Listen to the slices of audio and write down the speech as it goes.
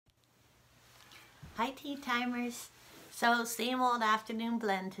Hi tea timers. So same old afternoon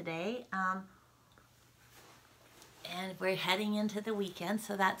blend today. And we're heading into the weekend,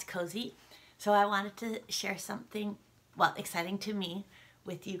 so that's cozy. So I wanted to share something, well, exciting to me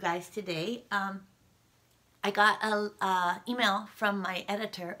with you guys today. I got a email from my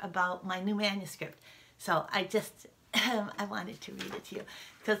editor about my new manuscript. So I just, I wanted to read it to you.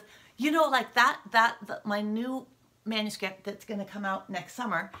 Because, you know, like my new manuscript that's going to come out next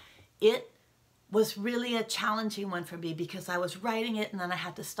summer, it was really a challenging one for me because I was writing it and then I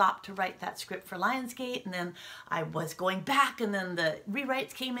had to stop to write that script for Lionsgate, and then I was going back and then the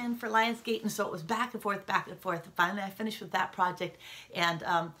rewrites came in for Lionsgate, and so it was back and forth, back and forth. And finally I finished with that project and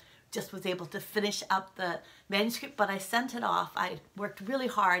just was able to finish up the manuscript, but I sent it off. I worked really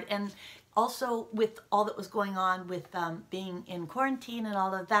hard, and also with all that was going on with being in quarantine and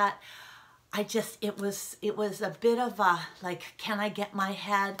all of that, it was a bit of a, like, can I get my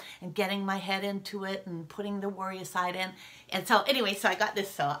head and getting my head into it and putting the worry aside in. And so anyway, so I got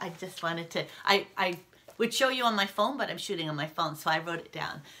this, so I just wanted to, I would show you on my phone, but I'm shooting on my phone, so I wrote it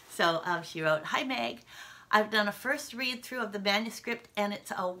down. So she wrote, "Hi Meg, I've done a first read through of the manuscript and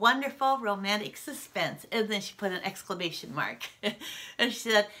it's a wonderful romantic suspense." And then she put an exclamation mark. And she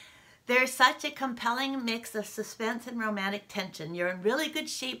said, "There's such a compelling mix of suspense and romantic tension. You're in really good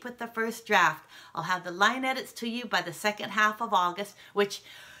shape with the first draft. I'll have the line edits to you by the second half of August," which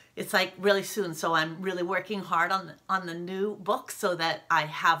it's like really soon. So I'm really working hard on the new book so that I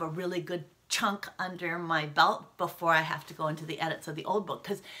have a really good chunk under my belt before I have to go into the edits of the old book.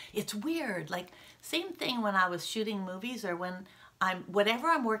 Because it's weird, like same thing when I was shooting movies, or when whatever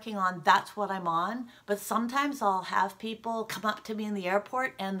I'm working on, that's what I'm on. But sometimes I'll have people come up to me in the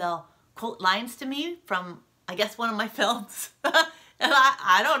airport and they'll quote lines to me from, I guess, one of my films. And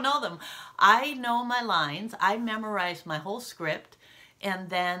I don't know them. I know my lines. I memorize my whole script, and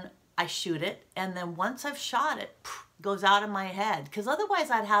then I shoot it. And then once I've shot it, it goes out of my head. Because otherwise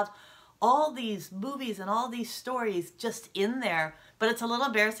I'd have all these movies and all these stories just in there. But it's a little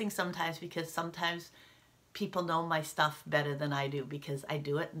embarrassing sometimes, because sometimes people know my stuff better than I do, because I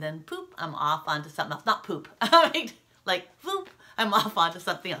do it and then poop, I'm off onto something else. Not poop, like poop, I'm off onto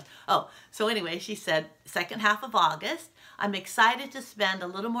something else. Oh, so anyway, she said, second half of August. I'm excited to spend a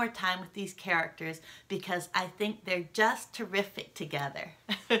little more time with these characters because I think they're just terrific together.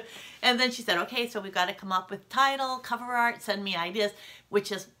 And then she said, okay, so we've got to come up with title, cover art, send me ideas,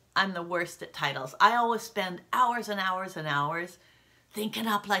 which is, I'm the worst at titles. I always spend hours and hours and hours thinking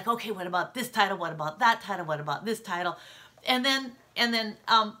up, like, okay, what about this title? What about that title? What about this title? And then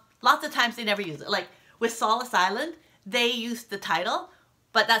lots of times they never use it. Like with Solace Island, they used the title,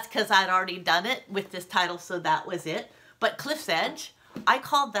 but that's because I'd already done it with this title, so that was it. But Cliff's Edge, I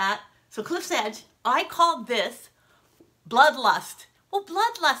called that, so Cliff's Edge, I called this Bloodlust. Well,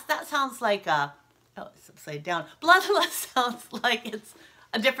 Bloodlust, that sounds like a, oh, it's upside down. Bloodlust sounds like it's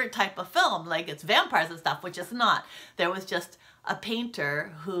a different type of film, like it's vampires and stuff, which is not. There was just a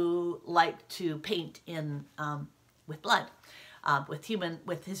painter who liked to paint in with blood,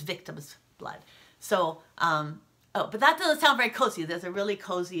 with his victims' blood. So, oh, but that doesn't sound very cozy. There's a really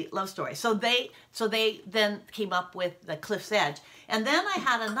cozy love story. So they then came up with the Cliff's Edge. And then I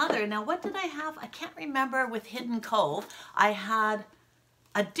had another, now what did I have? I can't remember. With Hidden Cove, I had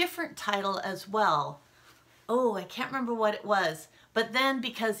a different title as well. Oh, I can't remember what it was. But then,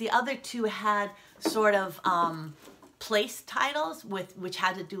 because the other two had sort of place titles which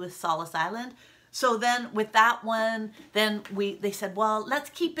had to do with Solace Island, so then with that one, then they said, well, let's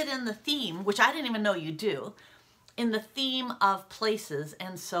keep it in the theme, which I didn't even know you do, in the theme of places.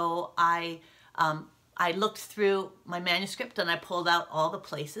 And so I looked through my manuscript and I pulled out all the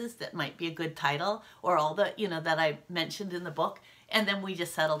places that might be a good title, or all the, you know, that I mentioned in the book, and then we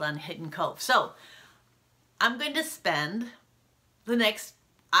just settled on Hidden Cove. So I'm going to spend the next,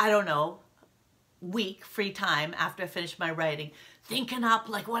 I don't know, week free time after I finish my writing thinking up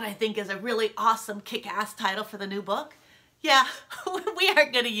like what I think is a really awesome kick-ass title for the new book. Yeah, we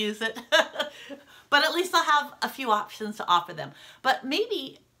aren't going to use it. But at least I'll have a few options to offer them. But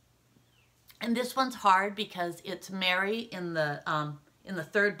maybe, and this one's hard because it's Mary in the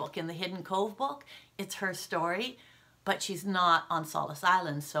third book, in the Hidden Cove book. It's her story, but she's not on Solace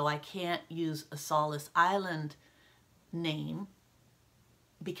Island, so I can't use a Solace Island name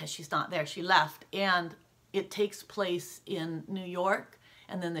because she's not there. She left, and it takes place in New York,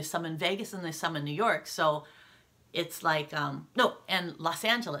 and then there's some in Vegas, and there's some in New York. So it's like, no, and Los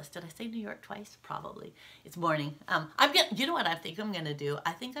Angeles. Did I say New York twice? Probably. It's morning. You know what I think I'm going to do?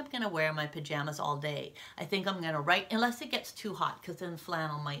 I think I'm going to wear my pajamas all day. I think I'm going to write, unless it gets too hot, because then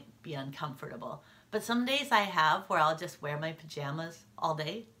flannel might be uncomfortable. But some days I have where I'll just wear my pajamas all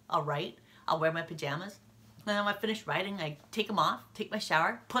day. I'll write. I'll wear my pajamas. And then when I finish writing, I take them off, take my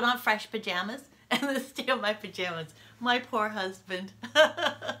shower, put on fresh pajamas, and then stay in my pajamas. My poor husband.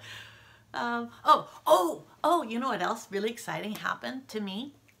 You know what else really exciting happened to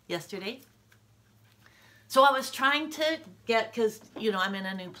me yesterday? So I was trying to get, because, you know, I'm in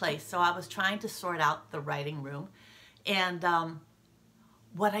a new place, so I was trying to sort out the writing room. And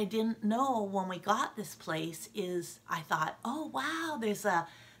what I didn't know when we got this place is I thought, oh, wow, there's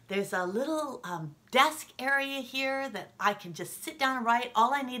a little desk area here that I can just sit down and write.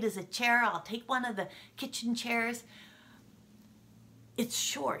 All I need is a chair. I'll take one of the kitchen chairs. It's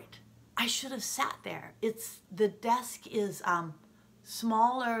short. I should have sat there. The desk is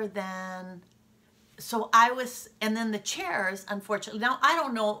smaller than, and then the chairs, unfortunately, now I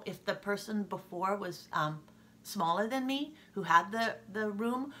don't know if the person before was smaller than me who had the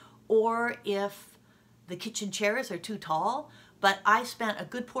room, or if the kitchen chairs are too tall, but I spent a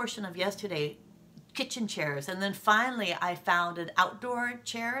good portion of yesterday kitchen chairs, and then finally I found an outdoor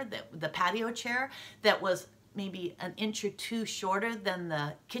chair, the patio chair, that was maybe an inch or two shorter than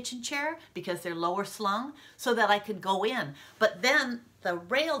the kitchen chair because they're lower slung, so that I could go in. But then the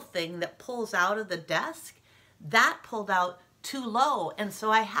rail thing that pulls out of the desk, that pulled out too low, and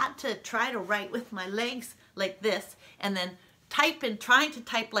so I had to try to write with my legs like this, and then trying to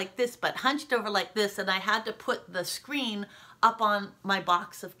type like this, but hunched over like this, and I had to put the screen up on my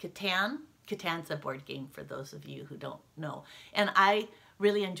box of Catan. Catan's a board game for those of you who don't know. And I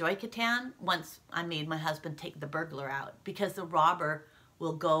really enjoy Catan. Once I made my husband take the burglar out, because the robber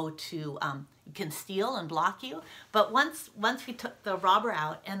will go to, can steal and block you. But once we took the robber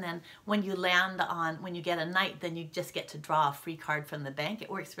out, and then when you get a knight, then you just get to draw a free card from the bank.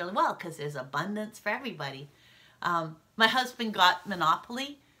 It works really well because there's abundance for everybody. My husband got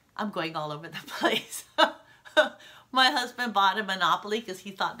Monopoly. I'm going all over the place. My husband bought a Monopoly because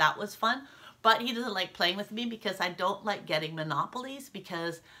he thought that was fun. But he doesn't like playing with me because I don't like getting Monopolies,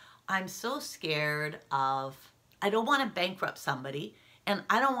 because I'm so scared of, I don't want to bankrupt somebody, and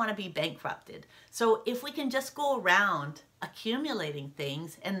I don't want to be bankrupted. So if we can just go around accumulating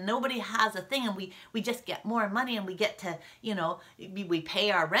things and nobody has a thing, and we just get more money, and we get to, you know, we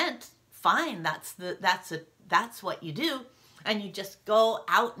pay our rent, fine, that's what you do. And you just go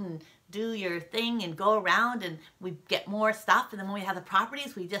out and do your thing and go around, and we get more stuff, and then when we have the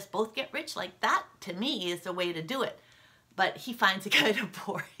properties, we just both get rich. Like that, to me, is the way to do it. But he finds it kind of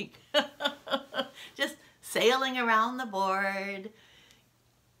boring. Just sailing around the board,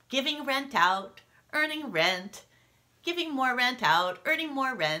 giving rent out, earning rent, giving more rent out, earning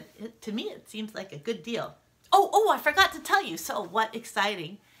more rent. To me, it seems like a good deal. Oh, I forgot to tell you. So what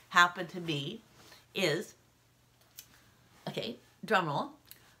exciting happened to me is, okay, drum roll.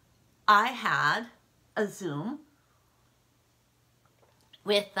 I had a Zoom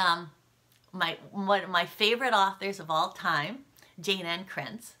with one of my favorite authors of all time, Jayne and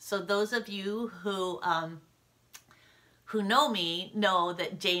Krentz. So those of you who know me know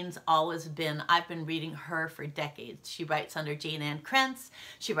that Jayne's always been, I've been reading her for decades. She writes under Jayne and Krentz.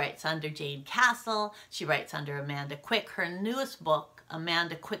 She writes under Jane Castle. She writes under Amanda Quick. Her newest book,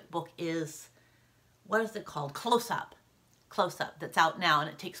 Amanda Quick book, is, what is it called? Close Up, that's out now, and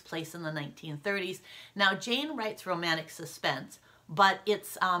it takes place in the 1930s. Now, Jayne writes romantic suspense, but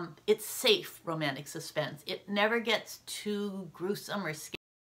it's safe romantic suspense. It never gets too gruesome or scary.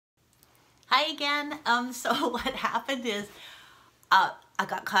 Hi again. So what happened is I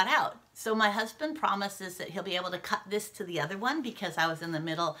got caught out. So my husband promises that he'll be able to cut this to the other one because I was in the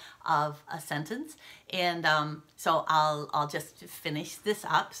middle of a sentence, and so I'll just finish this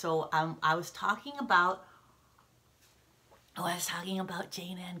up. So I was talking about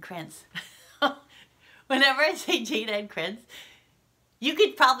Jayne and Krentz. Whenever I say Jayne and Krentz, you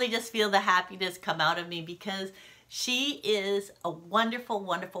could probably just feel the happiness come out of me, because she is a wonderful,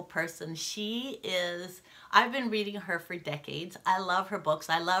 wonderful person. I've been reading her for decades. I love her books.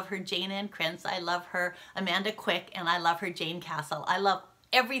 I love her Jayne and Krentz. I love her Amanda Quick, and I love her Jane Castle. I love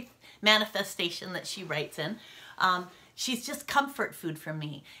every manifestation that she writes in. She's just comfort food for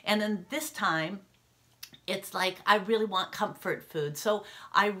me. And then this time, it's like I really want comfort food. So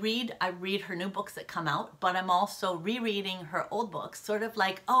I read her new books that come out, but I'm also rereading her old books, sort of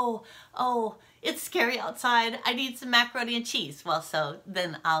like, oh, it's scary outside, I need some macaroni and cheese. Well, so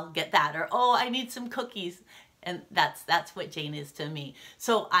then I'll get that. Or, oh, I need some cookies. And that's what Jayne is to me.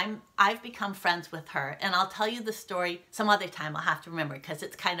 So I've become friends with her, and I'll tell you the story some other time. I'll have to remember, because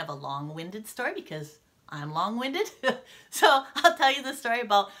it's kind of a long-winded story, because I'm long-winded. So I'll tell you the story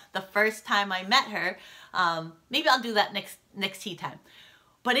about the first time I met her. Maybe I'll do that next tea time.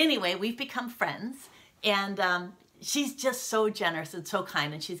 But anyway, we've become friends, and she's just so generous and so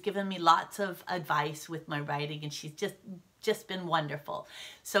kind, and she's given me lots of advice with my writing, and she's just been wonderful.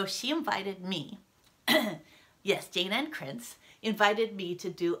 So she invited me, yes, Jayne and Krentz invited me to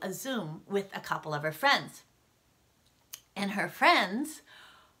do a Zoom with a couple of her friends. And her friends,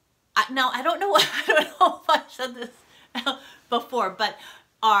 now I don't know if I said this before, but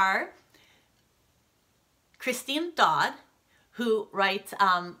are Christina Dodd, who writes,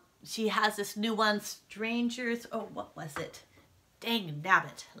 she has this new one, Strangers, oh, what was it? Dang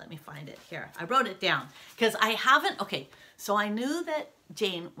nabbit, let me find it here. I wrote it down because I haven't, okay, so I knew that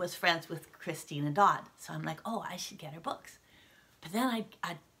Jayne was friends with Christina Dodd. So I'm like, oh, I should get her books. But then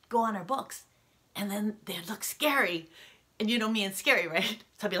I'd go on her books and then they'd look scary. And you know me and scary, right?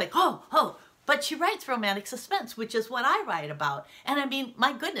 So I'd be like, oh, but she writes romantic suspense, which is what I write about. And I mean,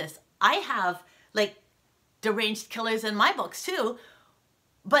 my goodness, I have like deranged killers in my books too.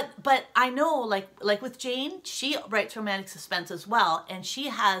 But I know, like with Jayne, she writes romantic suspense as well, and she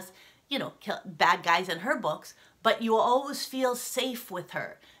has, you know, bad guys in her books, but you always feel safe with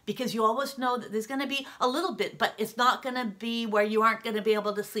her because you always know that there's going to be a little bit, but it's not going to be where you aren't going to be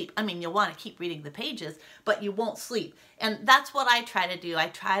able to sleep. I mean, you'll want to keep reading the pages, but you won't sleep. And that's what I try to do. I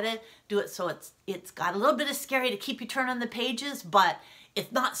try to do it so it's got a little bit of scary to keep you turning the pages, but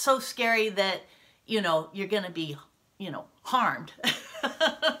it's not so scary that, you know, you're going to be, you know, harmed.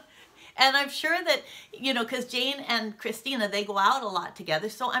 And I'm sure that, you know, because Jayne and Christina, they go out a lot together,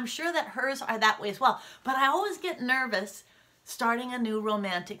 so I'm sure that hers are that way as well. But I always get nervous starting a new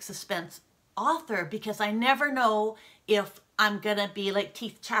romantic suspense author because I never know if I'm gonna be like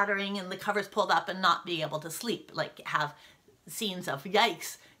teeth chattering and the covers pulled up and not be able to sleep, like have scenes of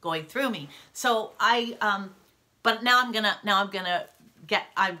yikes going through me. So but now I'm gonna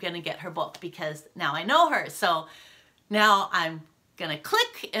get her book because now I know her. So now I'm gonna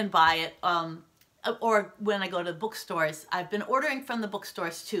click and buy it, or when I go to the bookstores. I've been ordering from the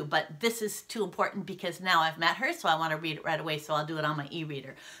bookstores too, but this is too important because now I've met her, so I want to read it right away, so I'll do it on my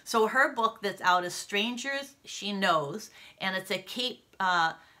e-reader. So her book that's out is Strangers She Knows, and it's a Cape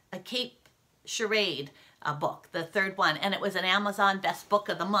charade book, the third one, and it was an Amazon Best Book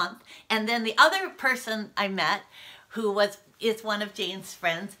of the Month. And then the other person I met who is one of Jayne's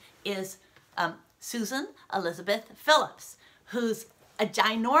friends is Susan Elizabeth Phillips, who's a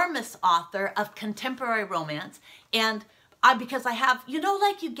ginormous author of contemporary romance. And because I have, you know,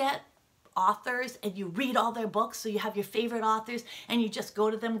 like you get authors and you read all their books, so you have your favorite authors and you just go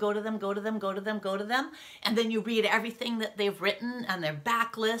to them, and then you read everything that they've written and their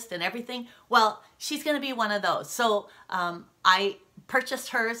backlist and everything. Well, she's going to be one of those. So I purchased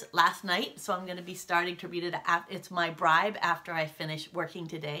hers last night, so I'm going to be starting to read it. It's my bribe after I finish working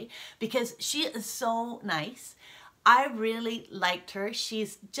today because she is so nice. I really liked her.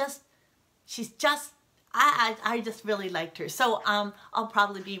 I just really liked her. So I'll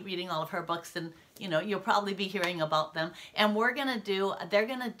probably be reading all of her books, and you know, you'll probably be hearing about them. And they're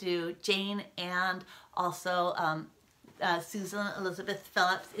gonna do Jayne, and also Susan Elizabeth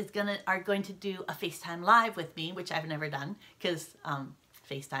Phillips are going to do a FaceTime Live with me, which I've never done because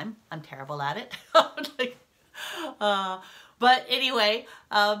FaceTime, I'm terrible at it. But anyway,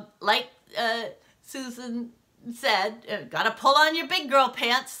 like Susan said, gotta pull on your big girl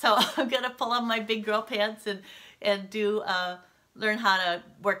pants. So I'm gonna pull on my big girl pants and do learn how to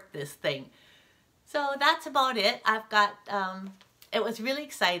work this thing. So that's about it. I've got it was really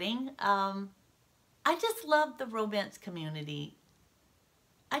exciting. I just love the romance community.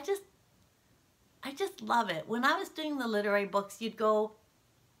 I just love it. When I was doing the literary books, you'd go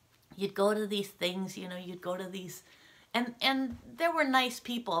to these things, you know, you'd go to these, and there were nice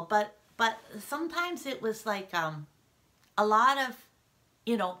people, but sometimes it was like a lot of,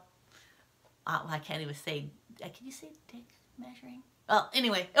 you know, well, I can't even say, can you say dick measuring? Well,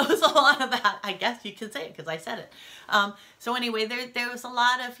 anyway, it was a lot of that. I guess you could say it because I said it. So anyway, there was a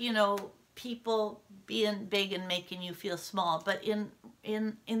lot of, you know, people being big and making you feel small. But in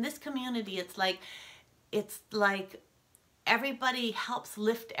this community, it's like everybody helps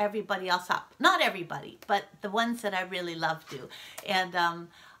lift everybody else up. Not everybody, but the ones that I really love do. And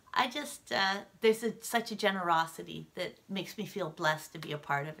I just, there's such a generosity that makes me feel blessed to be a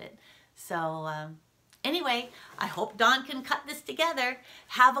part of it. So anyway, I hope Dawn can cut this together.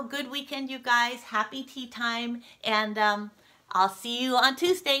 Have a good weekend, you guys. Happy tea time. And I'll see you on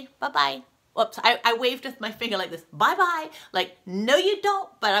Tuesday. Bye-bye. Whoops, I waved with my finger like this. Bye-bye. Like, no you don't.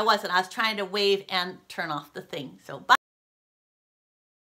 But I wasn't. I was trying to wave and turn off the thing. So bye.